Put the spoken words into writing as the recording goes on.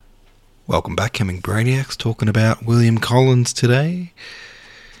Welcome back, Hemming Brainiacs, talking about William Collins today.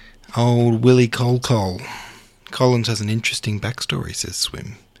 Old Willie Cole. Collins has an interesting backstory, says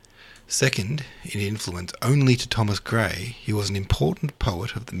Swim. Second, in influence only to Thomas Gray, he was an important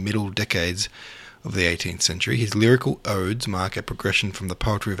poet of the middle decades of the 18th century. His lyrical odes mark a progression from the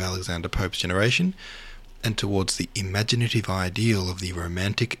poetry of Alexander Pope's generation and towards the imaginative ideal of the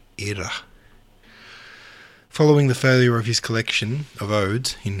Romantic era. Following the failure of his collection of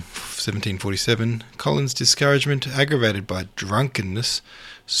odes in 1747, Collins' discouragement, aggravated by drunkenness,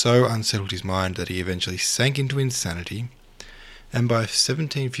 so unsettled his mind that he eventually sank into insanity, and by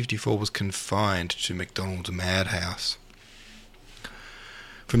 1754 was confined to MacDonald's madhouse.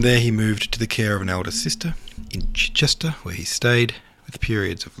 From there he moved to the care of an elder sister in Chichester, where he stayed, with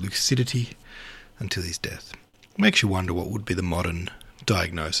periods of lucidity until his death. It makes you wonder what would be the modern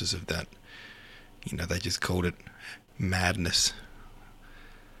diagnosis of that. You know, they just called it madness,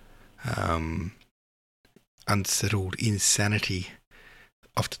 unsettled insanity,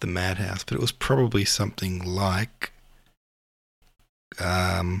 off to the madhouse. But it was probably something like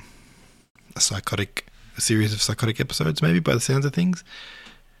a series of psychotic episodes, maybe, by the sounds of things,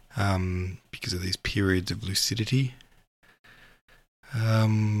 because of these periods of lucidity.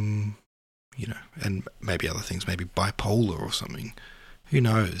 And maybe other things, maybe bipolar or something. Who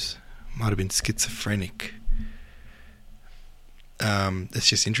knows? Might have been schizophrenic. It's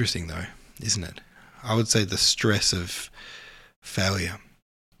just interesting, though, isn't it? I would say the stress of failure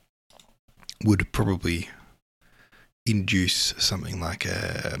would probably induce something like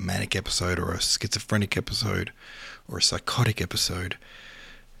a manic episode or a schizophrenic episode or a psychotic episode.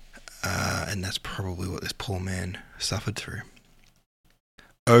 And that's probably what this poor man suffered through.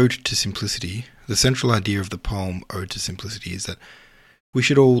 Ode to Simplicity. The central idea of the poem Ode to Simplicity is that we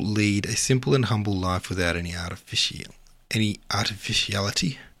should all lead a simple and humble life without any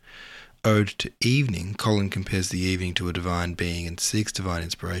artificiality. Ode to Evening. Colin compares the evening to a divine being and seeks divine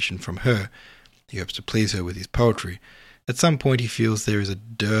inspiration from her. He hopes to please her with his poetry. At some point he feels there is a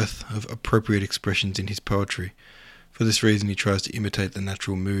dearth of appropriate expressions in his poetry. For this reason he tries to imitate the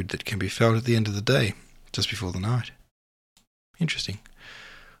natural mood that can be felt at the end of the day, just before the night. Interesting.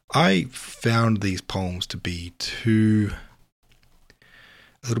 I found these poems to be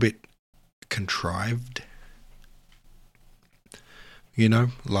a little bit contrived. You know,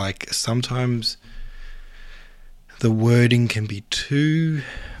 like sometimes the wording can be too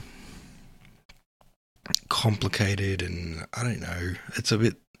complicated and I don't know, it's a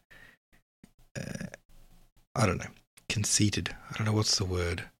bit, conceited. I don't know what's the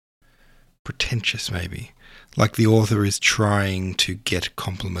word. Pretentious, maybe. Like the author is trying to get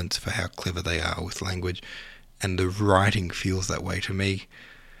compliments for how clever they are with language, and the writing feels that way to me.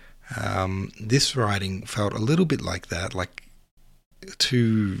 This writing felt a little bit like that, like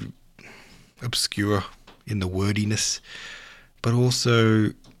too obscure in the wordiness, but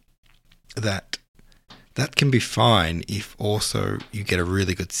also that can be fine if also you get a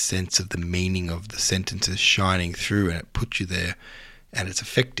really good sense of the meaning of the sentences shining through and it puts you there and it's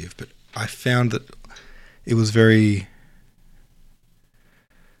effective. But I found that it was very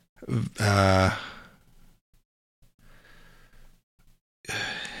I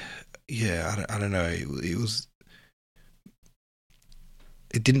don't know.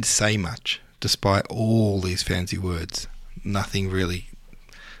 It didn't say much, despite all these fancy words. Nothing really.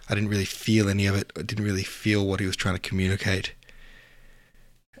 I didn't really feel any of it. I didn't really feel what he was trying to communicate.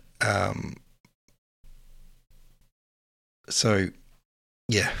 So,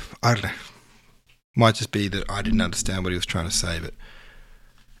 yeah, I don't know. Might just be that I didn't understand what he was trying to say, but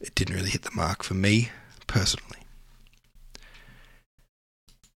it didn't really hit the mark for me, personally.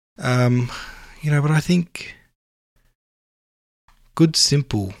 But I think good,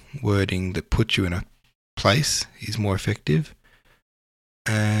 simple wording that puts you in a place is more effective.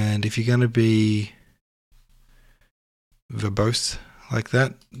 And if you're going to be verbose like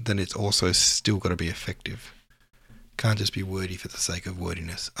that, then it's also still got to be effective. Can't just be wordy for the sake of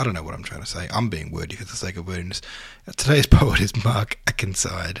wordiness. I don't know what I'm trying to say. I'm being wordy for the sake of wordiness. Today's poet is Mark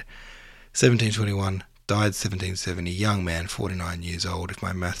Akenside, 1721, died 1770, young man, 49 years old, if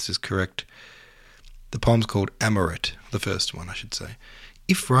my maths is correct. The poem's called Amoret, the first one, I should say.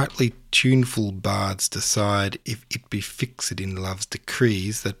 If rightly tuneful bards decide, if it be fixed in love's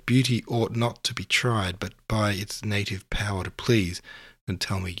decrees, that beauty ought not to be tried, but by its native power to please, then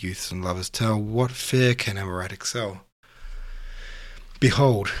tell me, youths and lovers, tell, what fair can Amoret excel?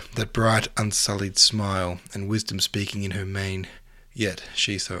 Behold, that bright unsullied smile, and wisdom speaking in her mane, yet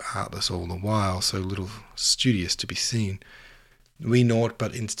she so artless all the while, so little studious to be seen. We naught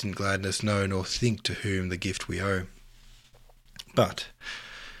but instant gladness know, nor think to whom the gift we owe. But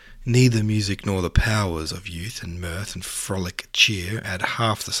Neither music nor the powers of youth and mirth and frolic cheer add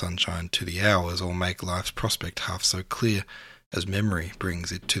half the sunshine to the hours, or make life's prospect half so clear as memory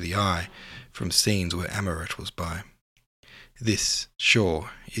brings it to the eye from scenes where Amoret was by. This,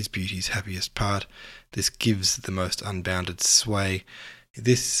 sure, is beauty's happiest part. This gives the most unbounded sway.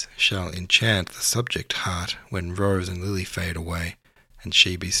 This shall enchant the subject heart when rose and lily fade away, and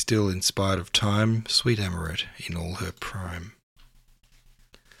she be still in spite of time, sweet Amoret in all her prime.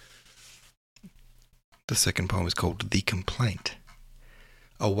 The second poem is called The Complaint.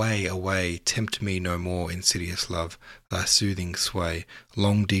 Away, away, tempt me no more, insidious love, thy soothing sway.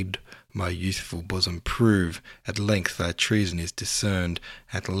 Long did my youthful bosom prove, at length thy treason is discerned,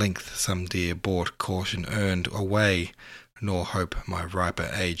 at length some dear bought caution earned. Away, nor hope my riper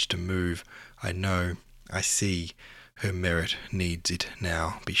age to move. I know, I see, her merit needs it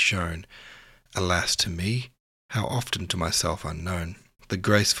now be shown. Alas to me, how often to myself unknown, the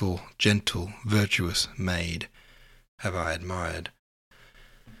graceful, gentle, virtuous maid have I admired.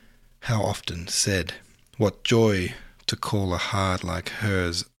 How often said, what joy to call a heart like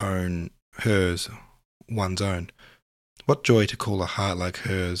hers one's own. What joy to call a heart like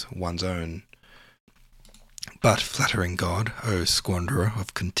hers one's own. But flattering God, O squanderer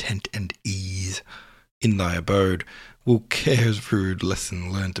of content and ease, in thy abode will care's rude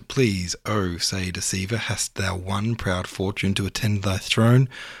lesson learn to please. O, say, deceiver, hast thou won proud fortune to attend thy throne,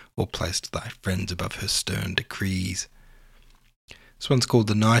 or placed thy friends above her stern decrees? This one's called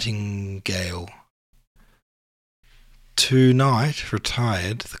The Nightingale. To night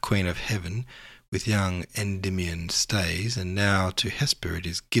retired the Queen of Heaven, with young Endymion stays, and now to Hesper it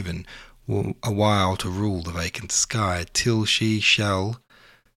is given a while to rule the vacant sky, till she shall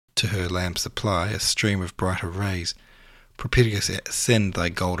to her lamp supply a stream of brighter rays. Propitious, send thy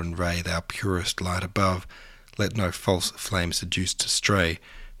golden ray, thou purest light above. Let no false flame seduce to stray,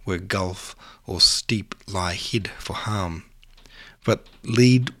 where gulf or steep lie hid for harm. But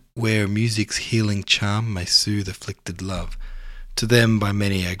lead where music's healing charm may soothe afflicted love. To them by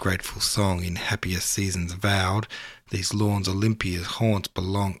many a grateful song in happier seasons vowed, these lawns Olympia's haunts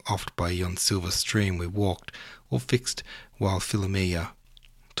belong. Oft by yon silver stream we walked, or fixed while Philomela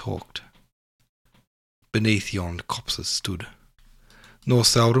talked. Beneath yon copses stood, nor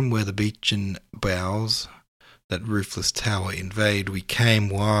seldom where the beechen boughs that roofless tower invade we came,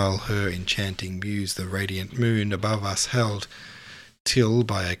 while her enchanting muse the radiant moon above us held, till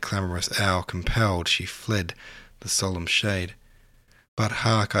by a clamorous hour compelled she fled the solemn shade. But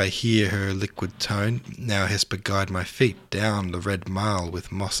hark, I hear her liquid tone, now Hesper guide my feet down the red mile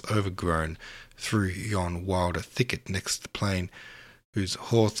with moss overgrown, through yon wilder thicket next the plain, whose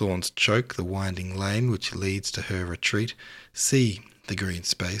hawthorns choke the winding lane which leads to her retreat. See the green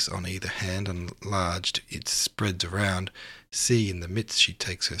space on either hand enlarged, it spreads around. See in the midst she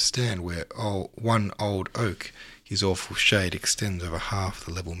takes her stand, where one old oak his awful shade extends over half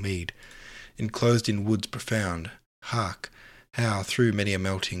the level mead, enclosed in woods profound. Hark, how through many a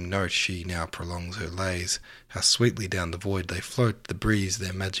melting note she now prolongs her lays, how sweetly down the void they float, the breeze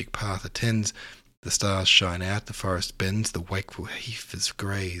their magic path attends, the stars shine out, the forest bends, the wakeful heifers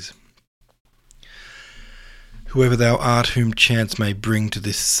graze. Whoever thou art whom chance may bring to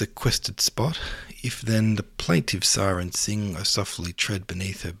this sequestered spot, if then the plaintive sirens sing, O softly tread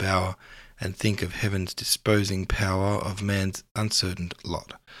beneath her bower, and think of heaven's disposing power of man's uncertain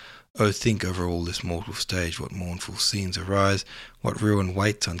lot. O think over all this mortal stage, what mournful scenes arise, what ruin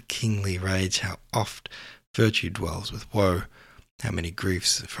waits on kingly rage, how oft virtue dwells with woe, how many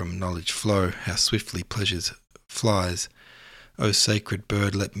griefs from knowledge flow, how swiftly pleasure flies. O sacred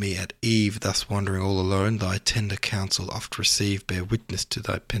bird, let me at eve, thus wandering all alone, thy tender counsel oft receive, bear witness to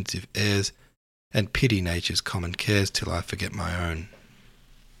thy pensive airs, and pity nature's common cares till I forget my own.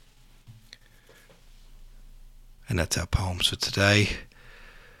 And that's our poems for today.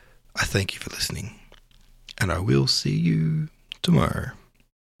 I thank you for listening, and I will see you tomorrow.